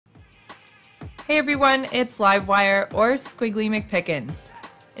Hey everyone, it's Livewire or Squiggly McPickens.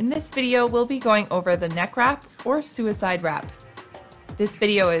 In this video, we'll be going over the neck wrap or suicide wrap. This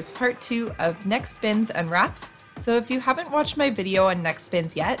video is part 2 of neck spins and wraps, so if you haven't watched my video on neck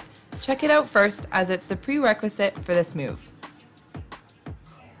spins yet, check it out first as it's the prerequisite for this move.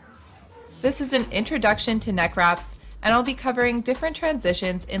 This is an introduction to neck wraps, and I'll be covering different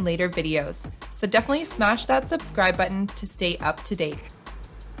transitions in later videos, so definitely smash that subscribe button to stay up to date.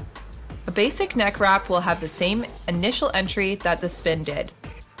 A basic neck wrap will have the same initial entry that the spin did.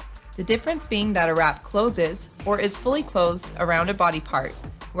 The difference being that a wrap closes or is fully closed around a body part,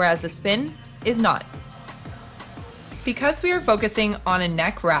 whereas a spin is not. Because we are focusing on a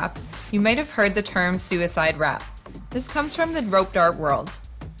neck wrap, you might have heard the term suicide wrap. This comes from the rope dart world.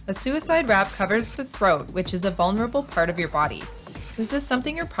 A suicide wrap covers the throat, which is a vulnerable part of your body. This is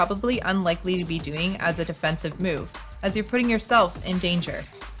something you're probably unlikely to be doing as a defensive move, as you're putting yourself in danger.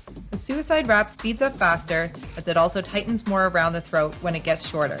 The suicide wrap speeds up faster, as it also tightens more around the throat when it gets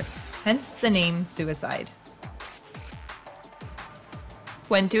shorter, hence the name suicide.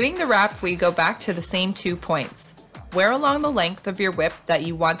 When doing the wrap, we go back to the same 2 points. Where along the length of your whip that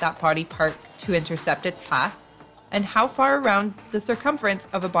you want that body part to intercept its path, and how far around the circumference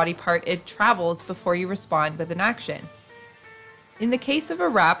of a body part it travels before you respond with an action. In the case of a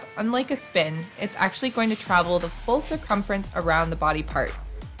wrap, unlike a spin, it's actually going to travel the full circumference around the body part.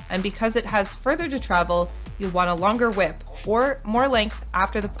 And because it has further to travel, you'll want a longer whip, or more length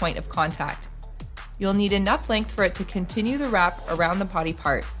after the point of contact. You'll need enough length for it to continue the wrap around the body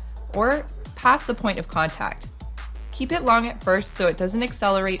part, or past the point of contact. Keep it long at first so it doesn't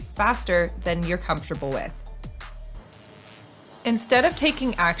accelerate faster than you're comfortable with. Instead of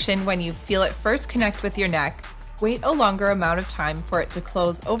taking action when you feel it first connect with your neck, wait a longer amount of time for it to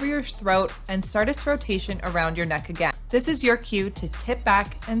close over your throat and start its rotation around your neck again. This is your cue to tip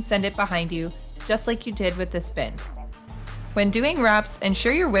back and send it behind you, just like you did with the spin. When doing wraps,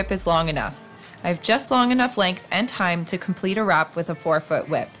 ensure your whip is long enough. I have just long enough length and time to complete a wrap with a 4-foot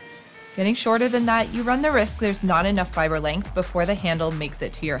whip. Getting shorter than that, you run the risk there's not enough fiber length before the handle makes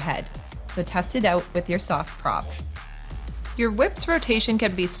it to your head. So test it out with your soft prop. Your whip's rotation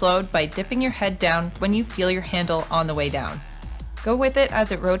can be slowed by dipping your head down when you feel your handle on the way down. Go with it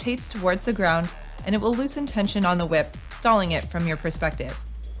as it rotates towards the ground, and it will loosen tension on the whip, stalling it from your perspective.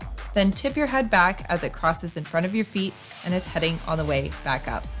 Then tip your head back as it crosses in front of your feet and is heading on the way back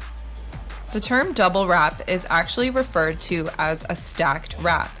up. The term double wrap is actually referred to as a stacked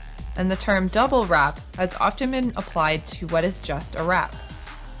wrap, and the term double wrap has often been applied to what is just a wrap.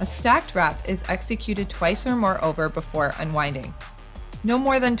 A stacked wrap is executed twice or more over before unwinding. No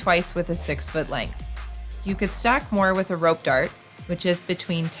more than twice with a 6-foot length. You could stack more with a rope dart, which is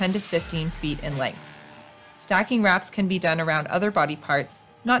between 10 to 15 feet in length. Stacking wraps can be done around other body parts,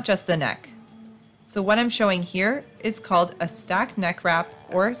 not just the neck. So what I'm showing here is called a stacked neck wrap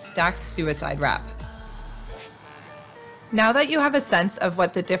or stacked suicide wrap. Now that you have a sense of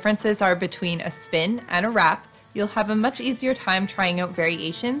what the differences are between a spin and a wrap, you'll have a much easier time trying out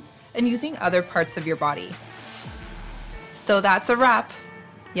variations and using other parts of your body. So that's a wrap.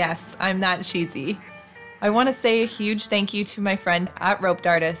 Yes, I'm that cheesy. I want to say a huge thank you to my friend at Rope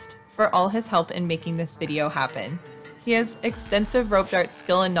Dartist for all his help in making this video happen. He has extensive rope dart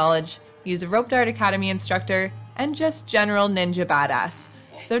skill and knowledge. He's a Rope Dart Academy instructor and just general ninja badass.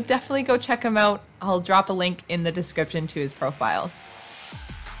 So definitely go check him out. I'll drop a link in the description to his profile.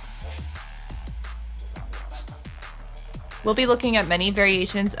 We'll be looking at many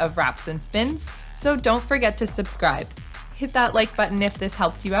variations of wraps and spins, so don't forget to subscribe. Hit that like button if this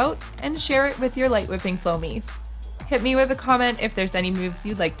helped you out, and share it with your light whipping flomies. Hit me with a comment if there's any moves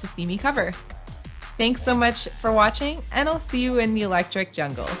you'd like to see me cover. Thanks so much for watching, and I'll see you in the electric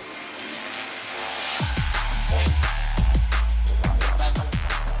jungle.